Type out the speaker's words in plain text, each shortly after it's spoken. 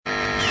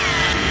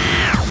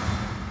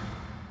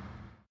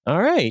All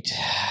right.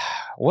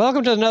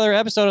 Welcome to another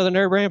episode of the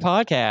Nerd Brand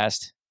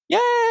Podcast. Yay!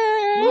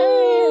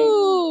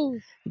 Woo!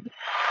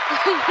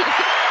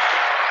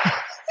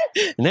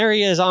 And there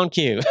he is on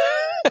cue.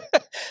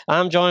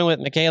 I'm joined with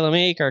Michaela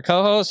Meek, our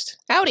co-host.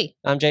 Howdy.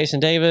 I'm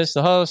Jason Davis,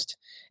 the host.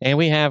 And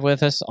we have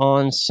with us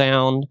on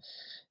sound,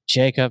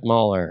 Jacob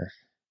Muller.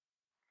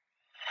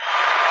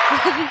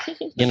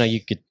 You know,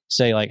 you could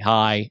say like,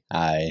 hi.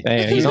 Hi.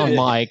 Hey, he's on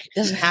mic. It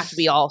doesn't have to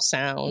be all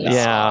sound.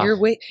 Yeah. You're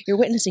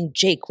witnessing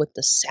Jake with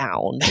the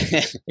sound.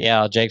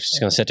 Yeah, Jake's just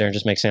going to sit there and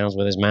just make sounds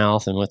with his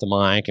mouth and with the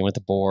mic and with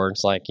the board.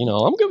 It's like, you know,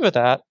 I'm good with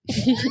that.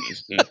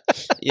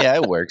 Yeah,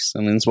 it works.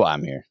 I mean, that's why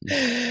I'm here.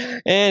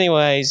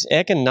 Anyways,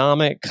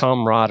 economic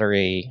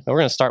camaraderie. We're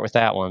going to start with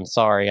that one.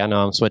 Sorry, I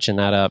know I'm switching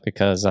that up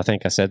because I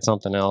think I said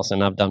something else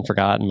and I've done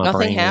forgotten. My Nothing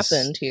brain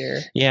happened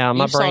here. Yeah,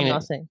 my You brain. saw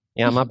nothing.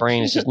 Yeah, my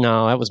brain is just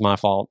no. That was my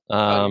fault.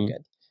 You're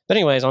good. But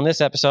anyways, on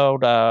this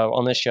episode,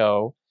 on this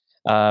show,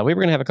 we were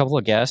going to have a couple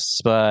of guests,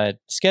 but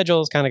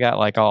schedules kind of got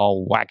like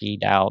all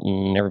wackied out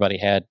and everybody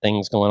had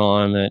things going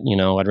on that, you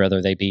know, I'd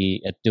rather they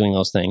be at doing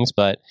those things.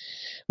 But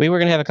we were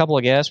going to have a couple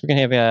of guests. We're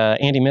going to have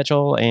Andy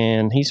Mitchell,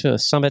 and he's for the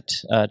Summit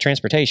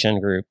Transportation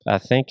Group, I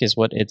think is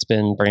what it's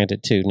been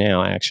branded to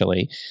now,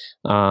 actually.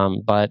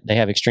 But they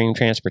have Extreme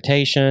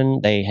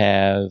Transportation, they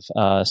have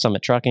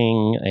Summit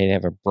Trucking, they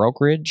have a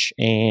brokerage,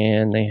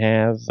 and they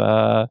have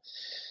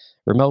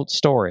remote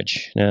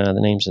storage. The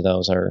names of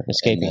those are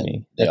escaping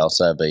me. They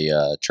also have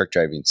a truck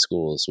driving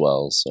school as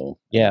well. So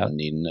yeah,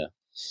 needing to.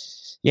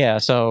 Yeah.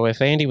 So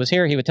if Andy was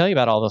here, he would tell you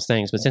about all those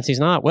things. But since he's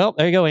not, well,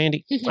 there you go,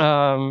 Andy.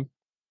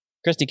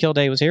 Christy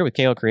Kilday was here with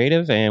KO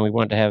Creative, and we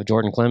wanted to have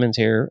Jordan Clemens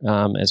here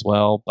as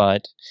well,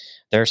 but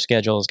their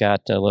schedules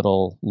got a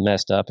little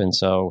messed up, and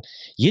so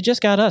you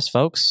just got us,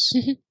 folks.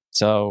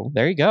 So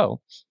there you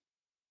go.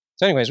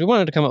 So anyways, we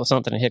wanted to come up with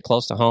something to hit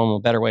close to home, a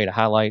better way to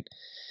highlight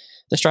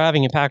the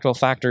striving impactful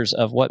factors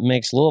of what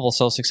makes Louisville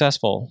so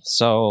successful.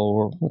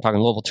 So we're talking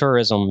Louisville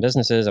tourism,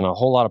 businesses, and a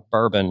whole lot of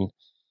bourbon.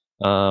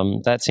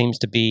 That seems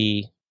to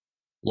be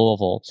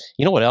Louisville.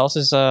 You know what else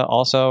is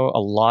also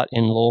a lot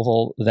in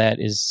Louisville that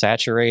is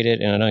saturated?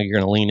 And I know you're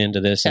going to lean into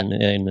this in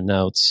the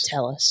notes.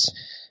 Tell us.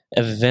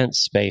 Event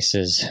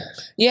spaces.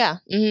 Yeah.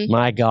 Mm-hmm.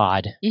 My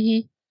God.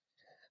 Mm-hmm.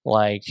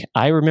 Like,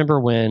 I remember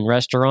when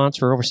restaurants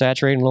were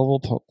oversaturated in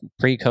Louisville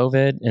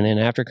pre-COVID, and then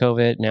after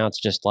COVID, now it's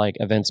just like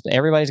events.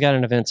 Everybody's got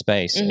an event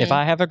space. Mm-hmm. If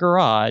I have a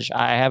garage,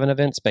 I have an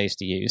event space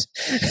to use.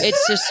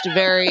 It's just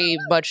very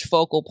much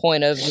focal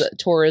point of the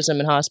tourism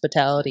and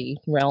hospitality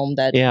realm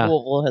that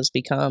Louisville has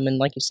become. And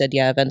like you said,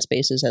 yeah, event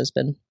spaces has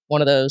been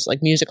one of those, like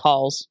music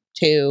halls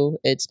too.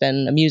 It's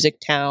been a music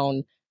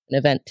town, an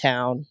event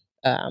town.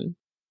 I've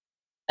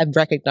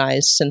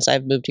recognized since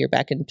I've moved here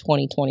back in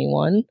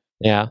 2021.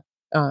 Yeah.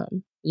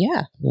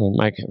 Yeah. Your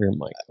mic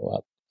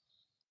go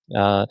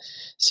up.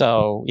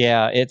 So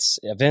yeah, it's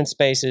event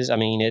spaces. I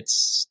mean,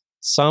 it's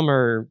some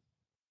are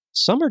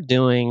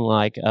doing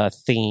like a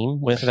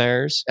theme with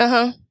theirs.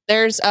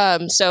 There's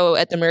so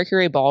at the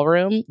Mercury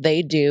Ballroom,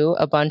 they do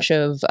a bunch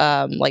of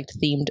like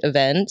themed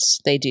events.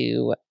 They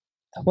do,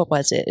 what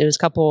was it? It was a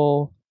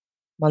couple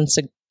months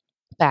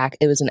back.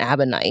 It was an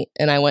ABBA night,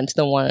 and I went to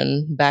the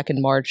one back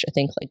in March, I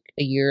think like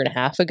a year and a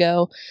half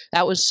ago.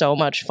 That was so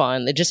much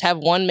fun. They just have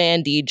one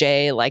man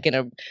DJ like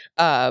in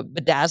a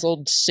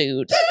bedazzled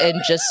suit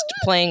and just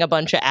playing a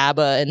bunch of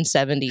ABBA and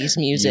 70s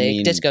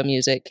music, disco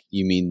music.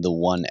 You mean the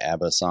one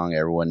ABBA song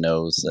everyone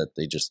knows that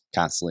they just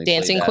constantly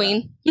Dancing play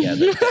Queen? Yeah,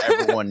 that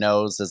everyone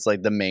knows. It's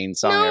like the main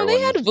song. No, they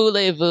had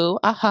Voulez-Vous,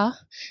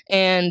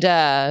 and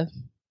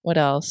what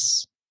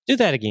else? Do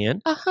that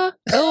again.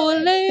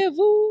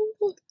 Voulez-Vous.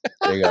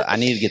 There you go. I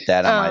need to get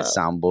that on my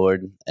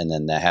soundboard and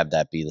then have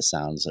that be the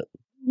sounds.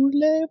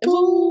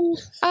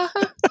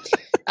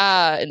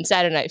 And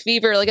Saturday Night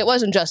Fever. Like, it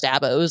wasn't just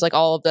ABBA. It was like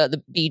all of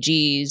the Bee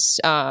Gees,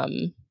 all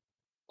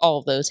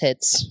of those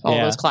hits, all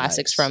those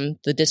classics from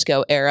the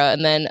disco era.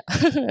 And then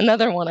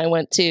another one I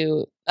went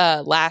to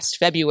last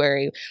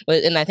February,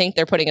 and I think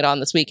they're putting it on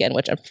this weekend,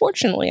 which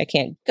unfortunately I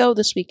can't go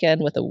this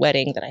weekend with a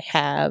wedding that I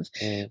have.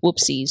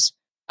 Whoopsies.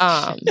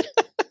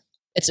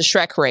 It's a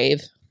Shrek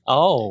rave.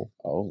 Oh,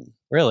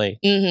 really?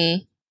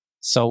 Mm-hmm.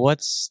 So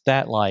what's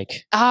that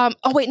like? Oh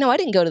wait, no, I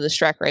didn't go to the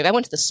Shrek rave. I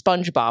went to the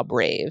SpongeBob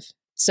rave.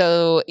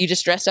 So you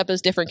just dressed up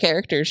as different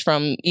characters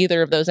from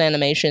either of those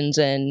animations,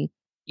 and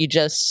you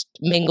just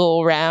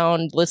mingle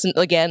around. Listen,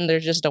 again,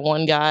 there's just a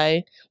one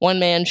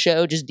man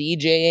show, just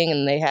DJing,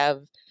 and they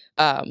have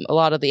a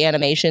lot of the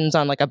animations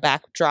on like a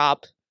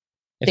backdrop.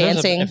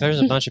 Dancing. If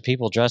there's a bunch of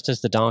people dressed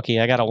as the donkey,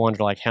 I gotta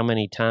wonder like how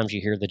many times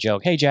you hear the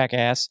joke, "Hey,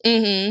 jackass."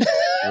 Mm-hmm.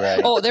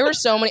 Right. Oh, there were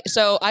so many.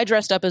 So I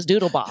dressed up as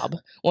Doodle Bob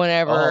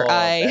whenever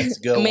ahoy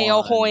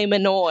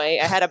manoy.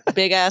 I had a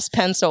big ass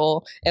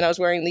pencil, and I was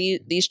wearing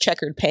these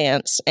checkered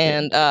pants,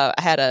 and I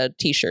had a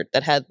T-shirt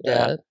that had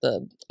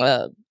the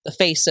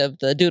face of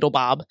the Doodle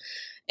Bob.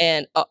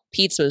 And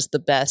Pete's was the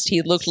best.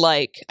 He looked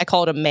like, I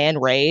called him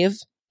Man Rave.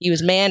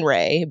 Man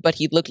Ray, but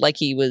he looked like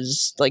he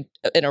was like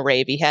in a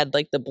rave. He had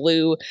like the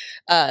blue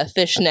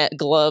fishnet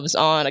gloves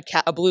on,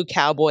 a blue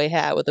cowboy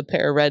hat with a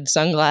pair of red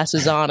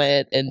sunglasses on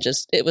it, and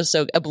just it was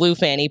a blue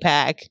fanny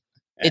pack.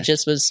 It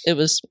was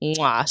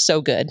mwah, so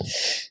good.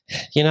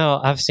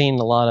 I've seen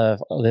a lot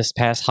of this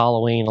past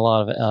Halloween, a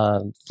lot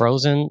of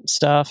Frozen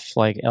stuff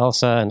like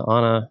Elsa and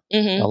Anna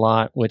a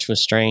lot, which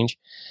was strange.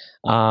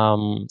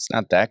 It's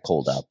not that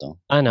cold out though.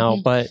 I know,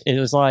 but it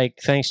was like,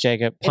 thanks,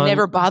 Jacob. It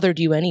never bothered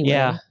you anyway.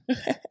 Yeah.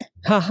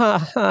 Ha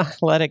ha ha.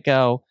 Let it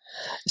go.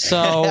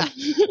 So,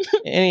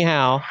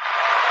 anyhow,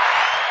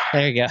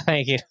 there you go.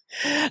 Thank you.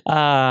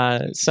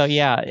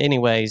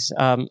 Anyways,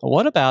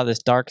 what about this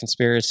dark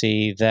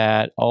conspiracy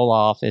that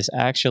Olaf is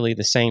actually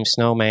the same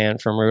snowman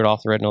from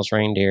Rudolph the Red-Nosed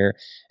Reindeer,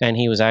 and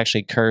he was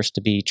actually cursed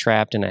to be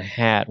trapped in a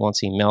hat once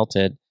he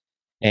melted?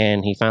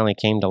 And he finally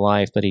came to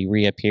life, but he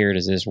reappeared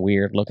as this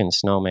weird-looking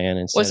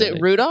snowman. Was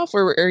it Rudolph,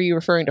 or are you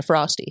referring to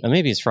Frosty?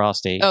 Maybe it's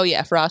Frosty. Oh,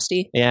 yeah,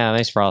 Frosty. Yeah,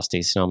 that's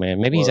Frosty's snowman.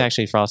 Maybe he's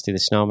actually Frosty the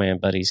Snowman,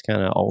 but he's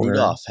kind of older.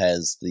 Rudolph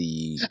has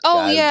the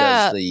guy who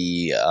does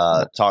the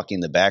talking in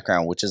the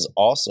background, which is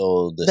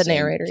also the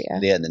narrator,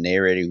 Yeah, the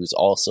narrator who's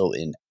also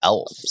in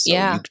Elf. So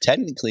you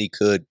technically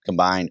could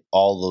combine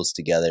all those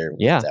together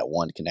with that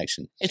one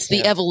connection. It's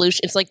the evolution.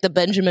 It's like the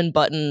Benjamin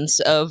Buttons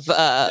of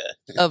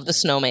the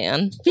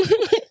snowman.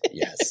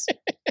 Yes.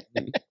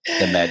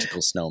 The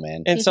magical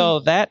snowman. And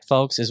so that,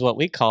 folks, is what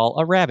we call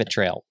a rabbit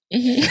trail.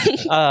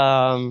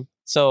 So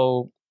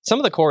some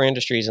of the core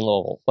industries in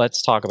Louisville,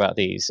 let's talk about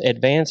these.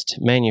 Advanced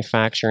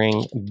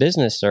manufacturing,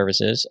 business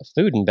services,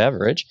 food and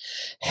beverage,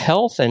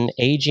 health and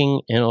aging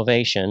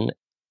innovation,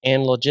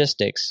 and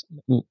logistics.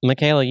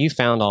 Michaela, you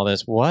found all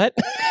this. What?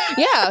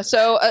 Yeah.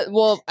 So,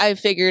 I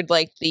figured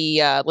like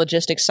the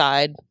logistics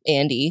side,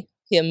 Andy,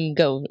 him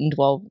go and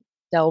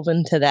delve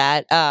into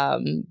that.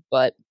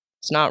 But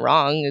it's not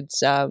wrong.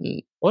 It's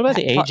what about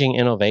the aging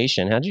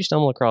innovation? How did you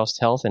stumble across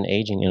health and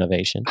aging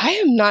innovation? I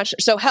am not sure.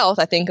 So health,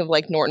 I think of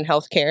like Norton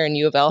Healthcare and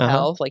U of L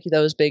Health, like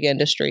those big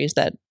industries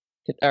that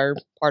are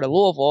part of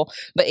Louisville.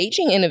 But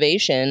aging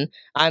innovation,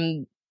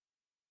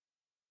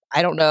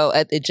 I don't know.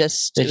 It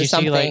just did was you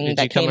something see, did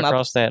that you come came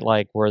across that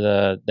like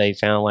where they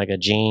found like a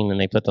gene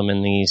and they put them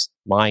in these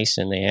mice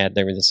and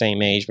they were the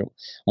same age, but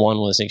one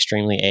was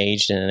extremely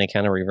aged and then they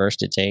kind of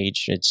reversed its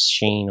age, its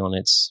sheen on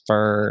its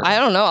fur. I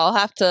don't know. I'll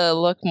have to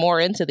look more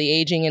into the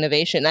aging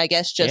innovation. I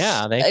guess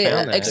just they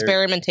found that.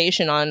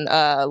 Experimentation on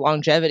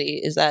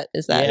longevity. Is that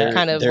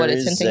kind of what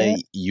it's hinting at? There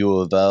is a U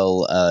of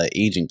L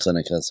aging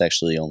clinic that's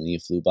actually only a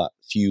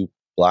few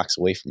blocks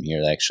away from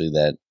here. Actually,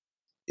 that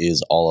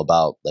is all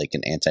about like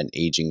an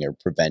anti-aging or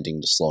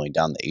preventing to slowing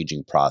down the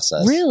aging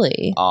process.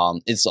 Really?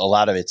 It's a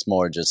lot of it's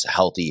more just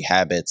healthy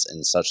habits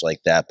and such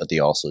like that, but they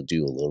also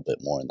do a little bit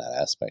more in that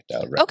aspect.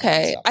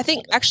 Okay. I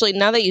think actually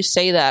now that you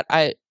say that,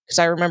 because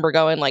I remember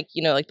going like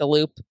the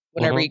loop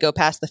whenever you go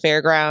past the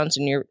fairgrounds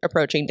and you're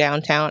approaching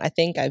downtown. I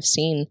think I've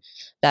seen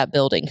that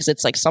building because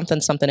it's like something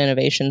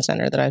innovation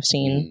center that I've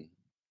seen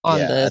on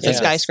the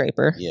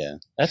skyscraper. Yeah.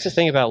 That's the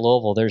thing about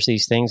Louisville. There's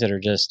these things that are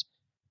just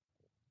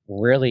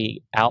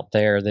really out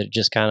there that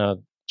just kind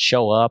of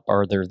show up,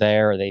 or they're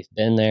there, or they've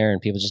been there, and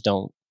people just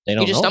don't. They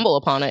don't. You just stumble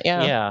upon it,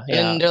 yeah.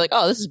 And they're like,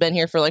 "Oh, this has been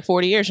here for like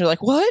 40 years." You're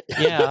like, "What?"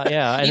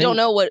 Yeah. You don't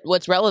know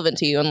what's relevant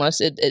to you unless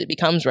it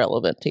becomes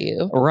relevant to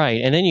you, right?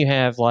 And then you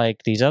have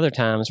like these other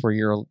times where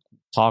you're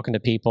talking to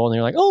people and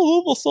they're like, "Oh,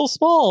 Louisville's so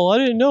small. I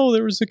didn't know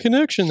there was a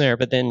connection there."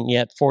 But then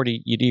yet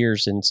 40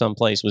 years in some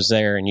place was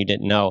there and you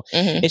didn't know.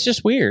 It's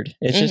just weird.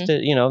 It's just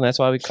that's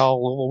why we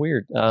call Louisville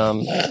weird.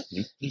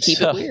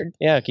 Keep it weird.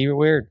 Yeah, keep it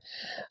weird.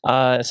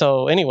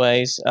 So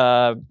anyways,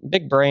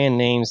 big brand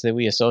names that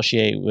we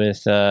associate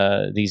with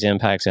these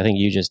impacts. I think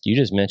you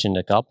just mentioned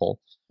a couple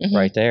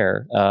right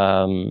there.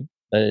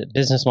 The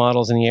business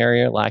models in the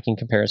area lacking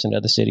comparison to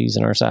other cities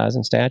in our size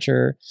and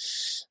stature.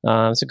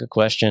 It's a good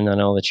question. I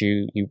know that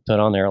you put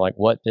on there, like,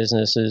 what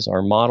businesses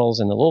or models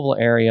in the Louisville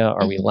area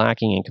are we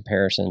lacking in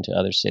comparison to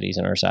other cities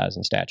in our size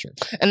and stature?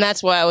 And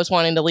that's why I was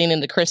wanting to lean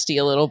into Christy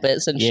a little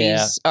bit, since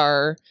she's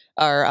our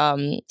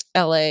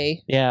LA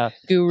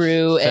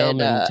guru and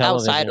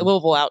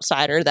Louisville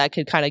outsider that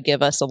could kind of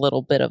give us a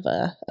little bit of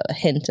a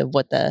hint of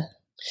what the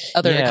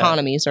other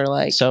economies are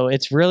like. So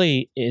it's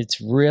really,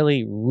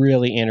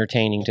 really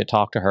entertaining to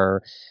talk to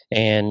her,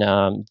 and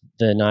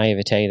the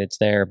naivete that's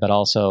there, but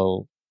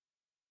also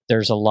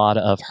there's a lot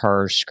of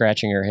her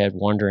scratching her head,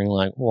 wondering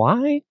like,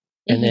 why?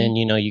 And then,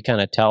 you kind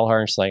of tell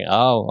her and she's like,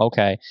 oh,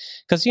 okay.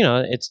 Because,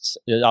 it's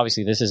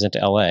obviously this isn't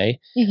LA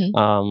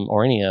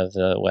or any of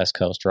the West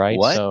Coast, right?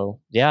 What? So,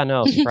 yeah,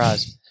 no,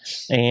 surprise.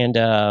 And,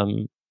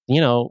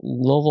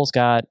 Louisville's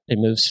it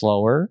moves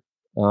slower.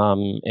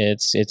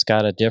 It's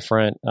got a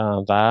different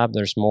vibe.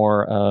 There's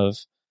more of,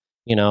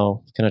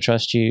 can I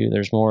trust you?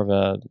 There's more of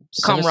a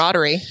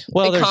camaraderie.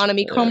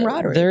 Economy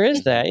camaraderie. There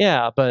is that,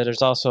 yeah. But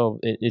there's also,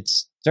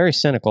 it's very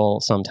cynical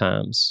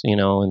sometimes,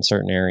 in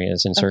certain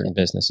areas, in certain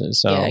businesses.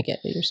 So yeah, I get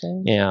what you're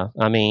saying. Yeah.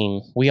 I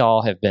mean, we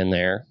all have been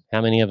there. How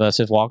many of us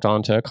have walked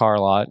onto a car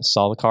lot and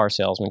saw the car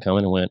salesman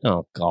coming and went,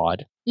 oh,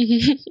 God.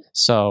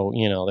 So,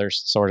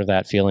 there's sort of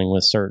that feeling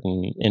with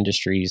certain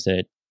industries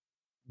that,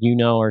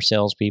 are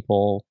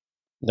salespeople.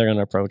 They're going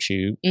to approach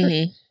you.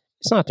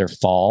 It's not their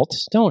fault.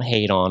 Don't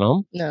hate on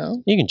them.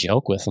 No. You can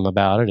joke with them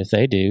about it if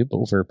they do,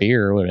 but for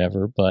beer or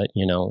whatever. But,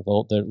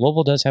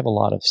 Louisville does have a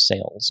lot of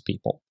sales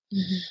people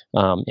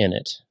in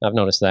it. I've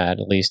noticed that,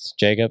 at least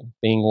Jacob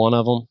being one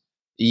of them.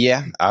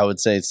 Yeah, I would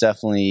say it's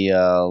definitely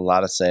a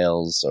lot of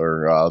sales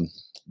or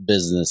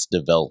business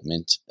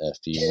development, if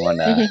you want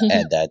to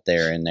add that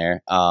in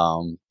there.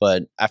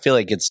 But I feel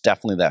like it's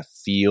definitely that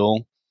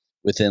feel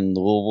within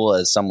Louisville,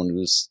 as someone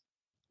who's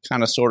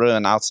kind of sort of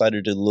an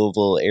outsider to the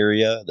Louisville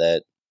area,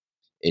 that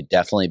it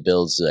definitely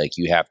builds, like,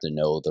 you have to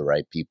know the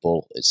right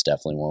people. It's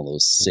definitely one of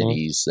those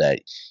cities that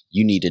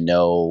you need to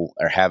know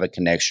or have a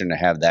connection, or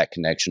have that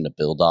connection to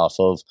build off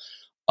of.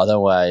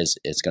 Otherwise,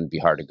 it's going to be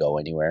hard to go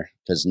anywhere,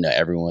 because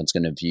everyone's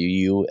going to view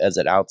you as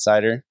an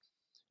outsider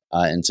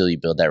until you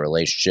build that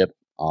relationship.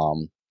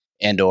 For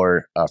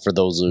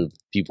those of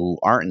people who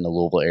aren't in the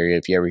Louisville area,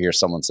 if you ever hear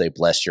someone say,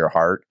 "bless your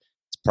heart,"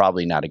 it's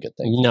probably not a good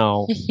thing.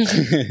 No,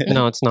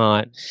 no, it's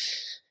not.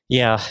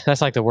 Yeah,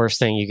 that's like the worst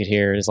thing you could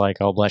hear is like,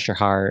 "Oh, bless your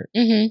heart."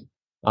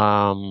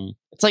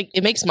 It's like,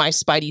 it makes my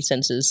spidey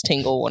senses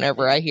tingle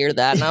whenever I hear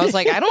that. And I was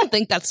like, I don't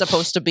think that's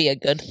supposed to be a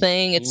good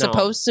thing. It's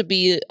supposed to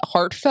be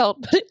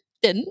heartfelt, but it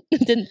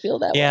didn't feel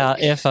that way. Yeah,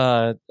 if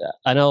I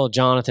know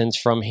Jonathan's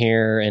from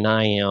here and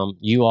I am,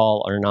 you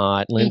all are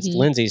not.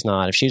 Lindsay's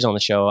not. If she's on the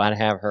show, I'd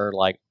have her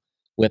like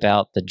whip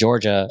out the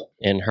Georgia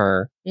in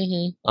her,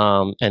 and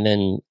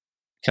then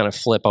kind of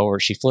flip over.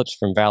 She flips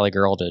from Valley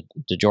Girl to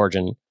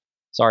Georgian.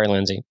 Sorry,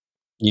 Lindsay,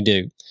 you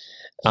do.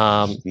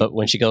 But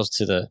when she goes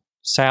to the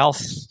South,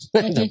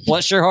 the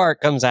 "bless your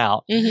heart" comes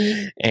out,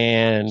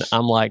 and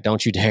I'm like,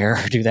 "Don't you dare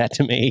do that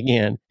to me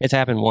again." It's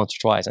happened once or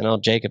twice. I know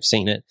Jacob's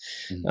seen it.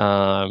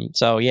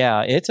 So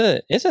yeah, it's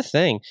a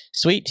thing.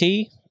 Sweet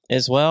tea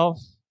as well.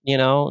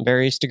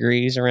 Various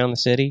degrees around the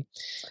city.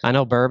 I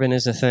know bourbon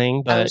is a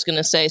thing, but I was going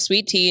to say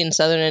sweet tea in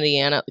Southern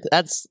Indiana.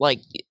 That's like,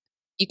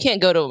 you can't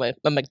go to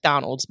a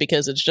McDonald's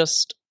because it's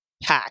just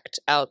packed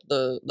out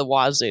the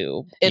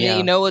wazoo. And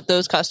you know what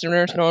those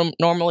customers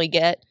normally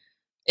get?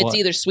 It's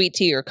either sweet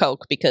tea or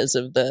Coke, because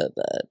of the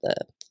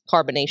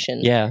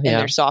carbonation in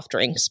their soft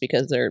drinks,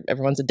 because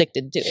everyone's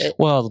addicted to it.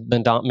 Well,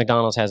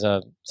 McDonald's has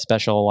a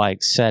special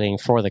like setting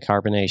for the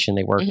carbonation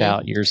they worked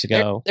out years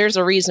ago. There's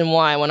a reason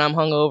why when I'm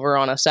hungover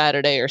on a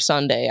Saturday or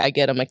Sunday, I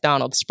get a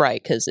McDonald's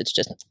Sprite, because it's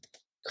just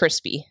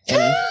crispy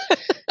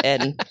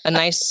and a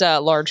nice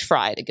large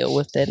fry to go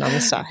with it on the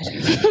side.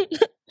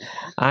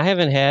 I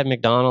haven't had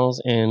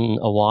McDonald's in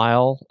a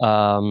while.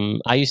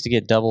 I used to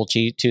get two double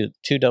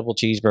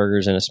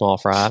cheeseburgers and a small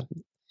fry,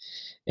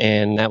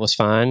 and that was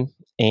fine.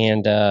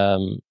 And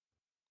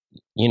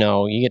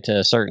you get to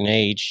a certain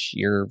age,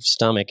 your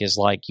stomach is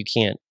like,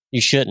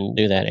 you shouldn't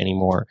do that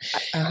anymore.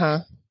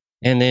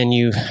 And then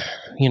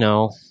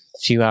a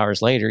few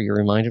hours later, you're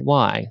reminded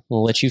why.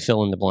 We'll let you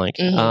fill in the blank.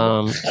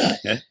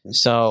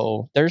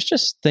 So there's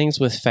just things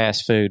with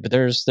fast food, but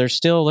there's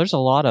a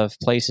lot of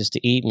places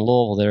to eat in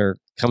Louisville that are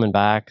coming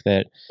back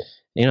that,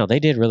 they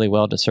did really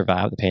well to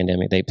survive the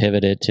pandemic. They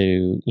pivoted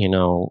to,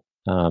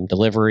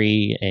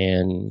 delivery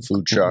and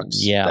food trucks.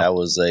 Yeah. That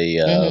was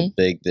a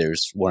big,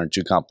 there's one or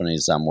two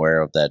companies I'm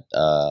aware of that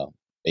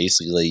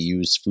basically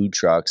use food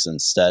trucks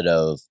instead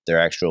of their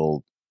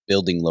actual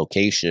building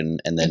location,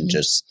 and then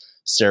just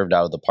served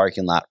out of the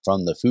parking lot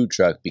from the food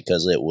truck,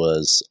 because it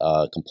was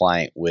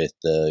compliant with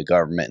the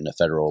government and the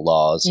federal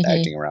laws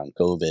acting around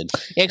COVID.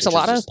 Yeah, because a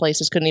lot of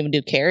places couldn't even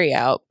do carry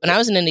out. And I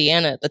was in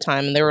Indiana at the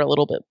time, and they were a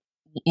little bit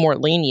more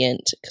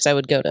lenient, because I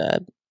would go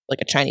to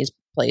like a Chinese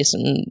place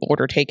and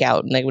order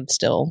takeout, and they would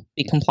still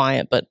be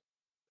compliant. But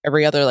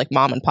every other like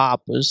mom and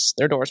pop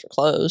their doors were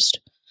closed.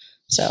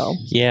 So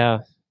yeah.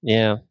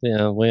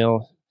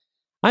 Well,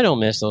 I don't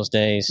miss those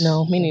days.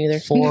 No, me neither.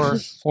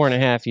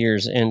 4.5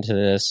 years into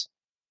this,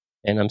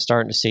 and I'm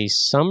starting to see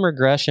some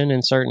regression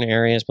in certain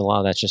areas, but a lot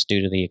of that's just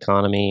due to the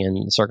economy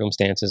and the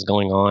circumstances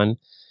going on.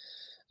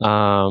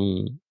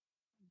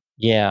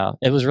 Yeah,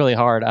 it was really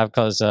hard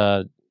because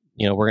we're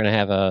going to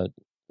have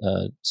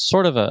we're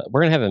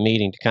going to have a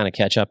meeting to kind of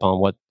catch up on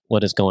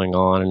what is going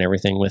on and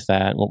everything with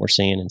that, and what we're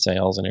seeing in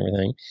sales and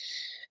everything.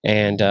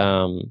 And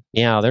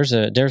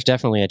there's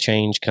definitely a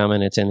change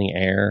coming. It's in the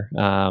air.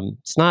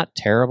 It's not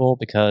terrible,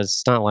 because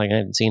it's not like I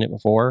haven't seen it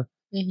before.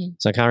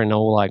 So I kind of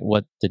know like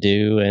what to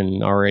do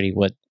and already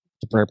what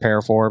to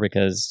prepare for,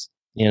 because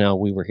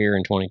we were here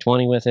in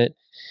 2020 with it.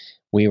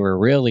 We were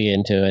really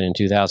into it in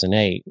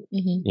 2008.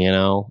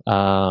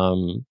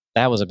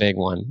 That was a big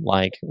one.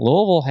 Like,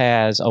 Louisville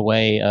has a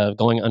way of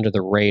going under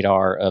the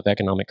radar of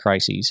economic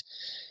crises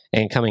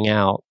and coming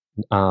out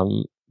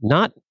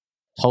not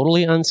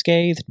totally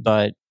unscathed,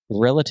 but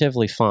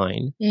relatively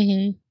fine.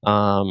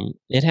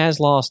 It has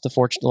lost a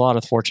lot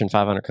of the Fortune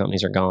 500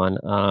 companies are gone.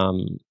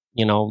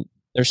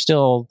 There's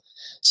still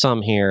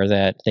some here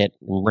that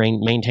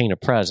maintain a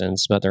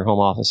presence, but their home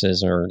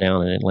offices are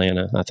down in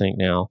Atlanta, I think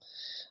now.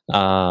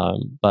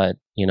 But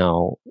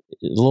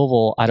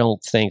Louisville, I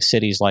don't think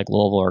cities like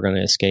Louisville are going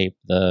to escape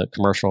the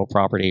commercial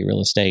property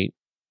real estate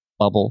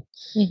bubble.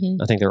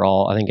 Mm-hmm. I think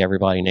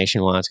everybody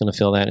nationwide is going to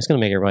feel that. It's going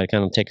to make everybody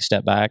kind of take a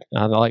step back.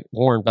 Like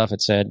Warren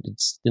Buffett said,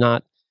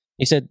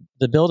 he said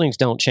the buildings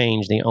don't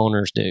change, the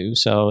owners do.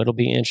 So it'll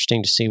be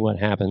interesting to see what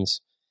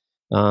happens.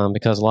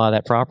 Because a lot of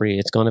that property,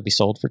 it's going to be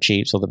sold for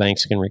cheap, so the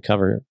banks can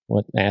recover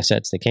what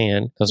assets they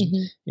can. Because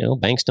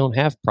banks don't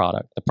have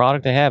product. The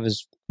product they have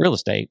is real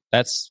estate.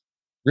 That's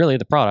really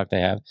the product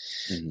they have.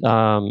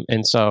 Mm-hmm.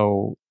 And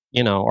so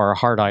or a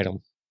hard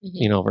item,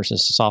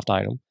 versus a soft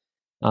item.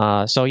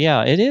 So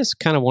yeah, it is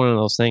kind of one of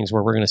those things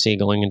where we're going to see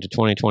going into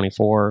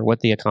 2024 what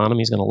the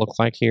economy is going to look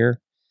like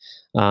here.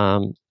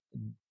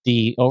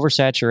 The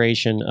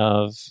oversaturation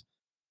of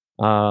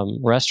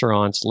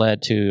restaurants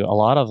led to a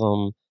lot of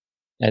them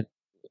at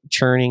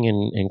churning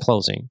and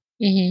closing.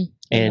 Mm-hmm.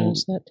 And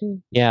that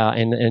too. Yeah,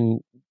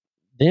 and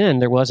then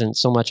there wasn't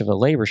so much of a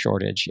labor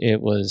shortage.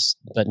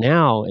 But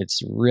now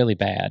it's really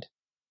bad.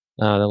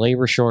 The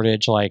labor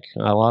shortage, like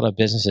a lot of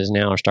businesses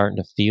now are starting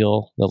to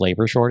feel the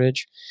labor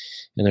shortage,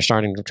 and they're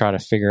starting to try to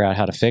figure out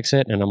how to fix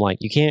it. And I'm like,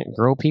 you can't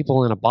grow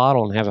people in a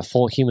bottle and have a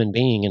full human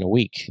being in a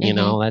week.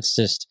 That's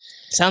just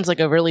sounds like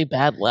a really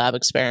bad lab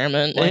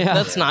experiment.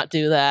 Let's not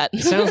do that.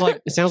 It sounds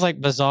like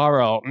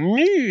Bizarro.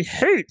 Me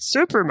hate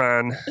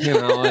Superman.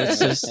 It's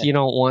just you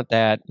don't want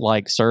that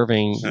like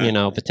serving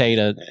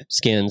potato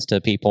skins to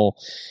people.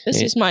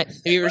 This is my. Have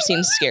you ever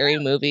seen Scary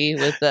Movie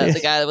with the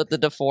guy with the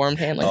deformed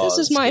hand? Like this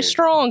is my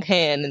strong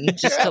hand, and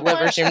just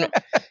delivers your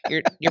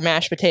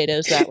mashed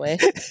potatoes that way.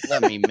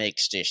 Let me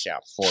mix this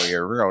out for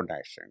you, real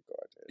nice and good.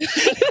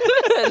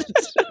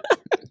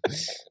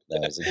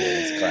 That was a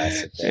good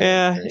classic.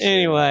 Yeah. Sure.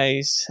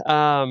 Anyways,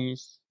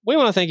 we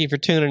want to thank you for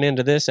tuning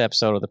into this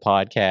episode of the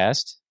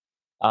podcast.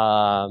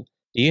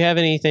 Do you have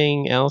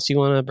anything else you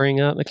want to bring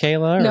up,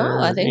 Michaela?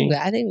 No, I think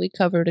we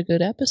covered a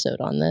good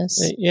episode on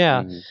this.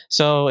 Yeah. Mm-hmm.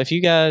 So if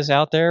you guys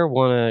out there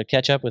want to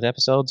catch up with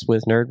episodes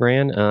with Nerd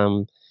Brand,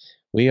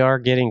 we are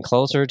getting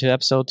closer to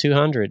episode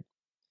 200.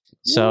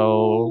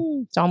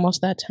 So it's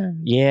almost that time.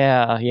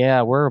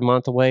 Yeah. We're a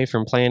month away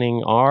from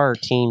planning our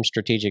team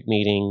strategic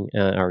meeting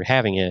or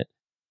having it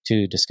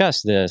to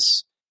discuss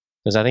this,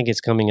 because I think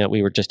it's coming up.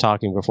 We were just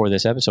talking before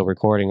this episode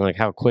recording, like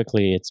how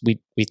quickly we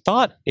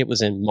thought it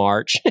was in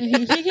March.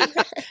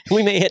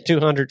 We may hit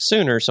 200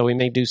 sooner, so we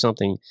may do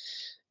something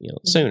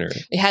sooner.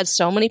 We had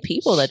so many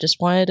people that just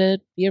wanted to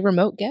be a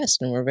remote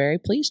guest, and we're very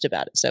pleased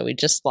about it. So we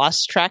just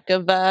lost track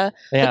of the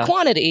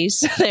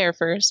quantities there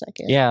for a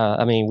second. Yeah,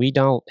 I mean, we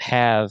don't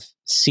have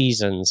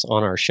seasons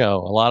on our show.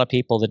 A lot of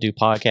people that do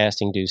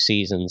podcasting do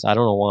seasons. I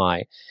don't know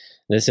why.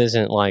 This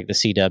isn't like the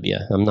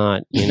CW. I'm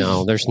not,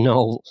 there's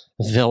no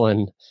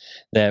villain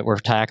that we're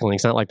tackling.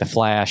 It's not like the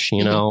Flash,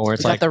 where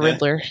it's like the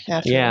Riddler.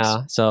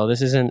 Yeah. So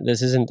this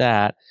isn't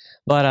that.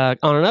 But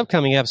on an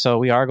upcoming episode,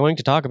 we are going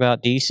to talk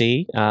about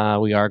DC.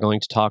 We are going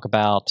to talk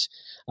about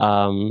do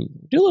a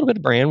little bit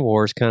of brand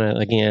wars, kind of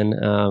again,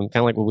 kind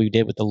of like what we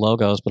did with the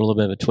logos, but a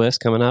little bit of a twist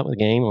coming up with the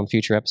game on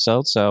future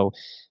episodes. So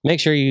make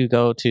sure you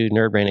go to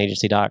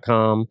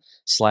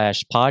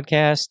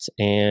nerdbrandagency.com/podcast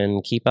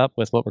and keep up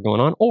with what we're going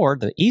on. Or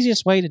the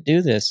easiest way to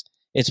do this,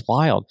 it's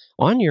wild,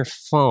 on your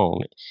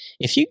phone.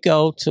 If you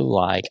go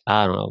to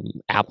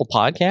Apple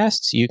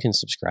Podcasts, you can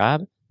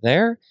subscribe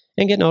there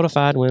and get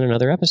notified when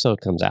another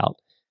episode comes out.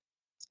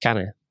 It's kind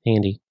of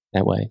handy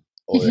that way.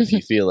 Or if you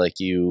feel like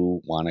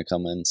you want to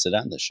come and sit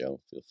on the show,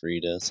 feel free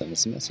to send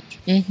us a message.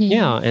 Mm-hmm.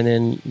 Yeah, and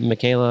then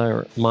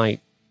Michaela might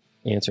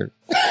answer.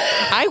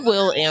 I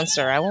will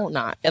answer. I won't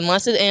not.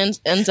 Unless it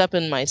ends up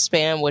in my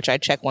spam, which I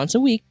check once a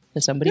week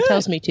because somebody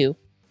tells me to.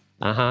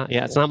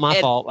 Yeah, it's not my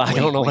fault. I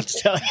don't know what to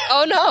tell you.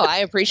 Oh, no.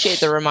 I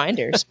appreciate the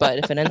reminders. But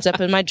if it ends up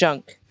in my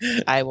junk,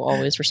 I will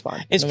always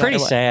respond. It's pretty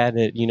sad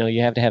that,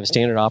 you have to have a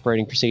standard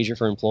operating procedure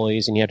for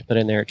employees, and you have to put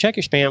in there, check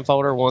your spam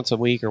folder once a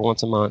week or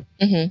once a month.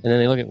 Mm-hmm. And then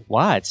they look at,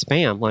 why? It's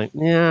spam. I'm like,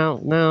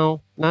 no,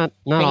 not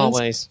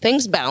always.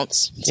 Things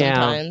bounce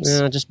sometimes.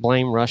 Yeah, just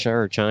blame Russia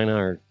or China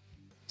or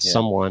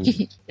someone.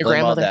 Your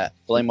grandmother.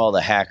 Blame all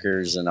the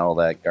hackers and all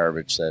that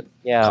garbage that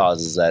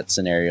causes that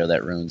scenario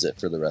that ruins it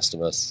for the rest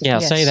of us. Yeah,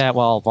 say that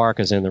while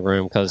Varka's in the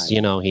room, because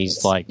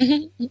he's like,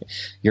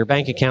 your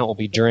bank account will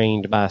be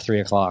drained by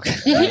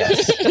 3:00.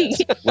 Yes.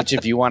 Which,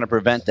 if you want to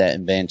prevent that,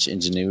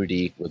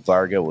 Ingenuity with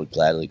Varga would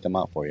gladly come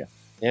out for you.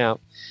 Yeah.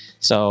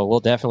 So we'll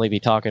definitely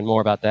be talking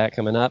more about that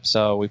coming up.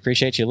 So we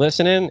appreciate you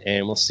listening,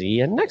 and we'll see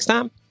you next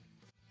time.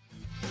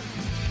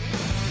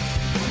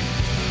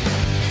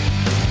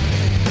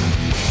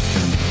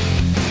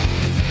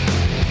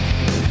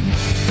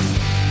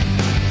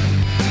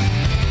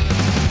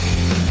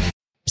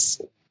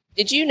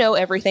 Did you know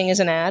everything is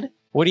an ad?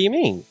 What do you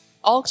mean?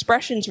 All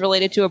expressions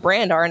related to a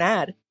brand are an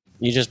ad.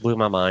 You just blew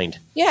my mind.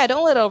 Yeah,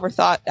 don't let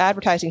overthought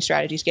advertising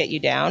strategies get you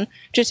down.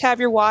 Just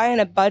have your why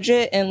and a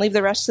budget and leave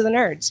the rest to the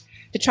nerds.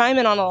 To chime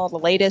in on all the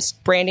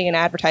latest branding and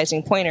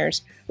advertising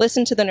pointers,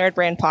 listen to the Nerd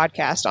Brand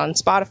podcast on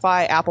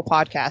Spotify, Apple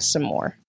Podcasts, and more.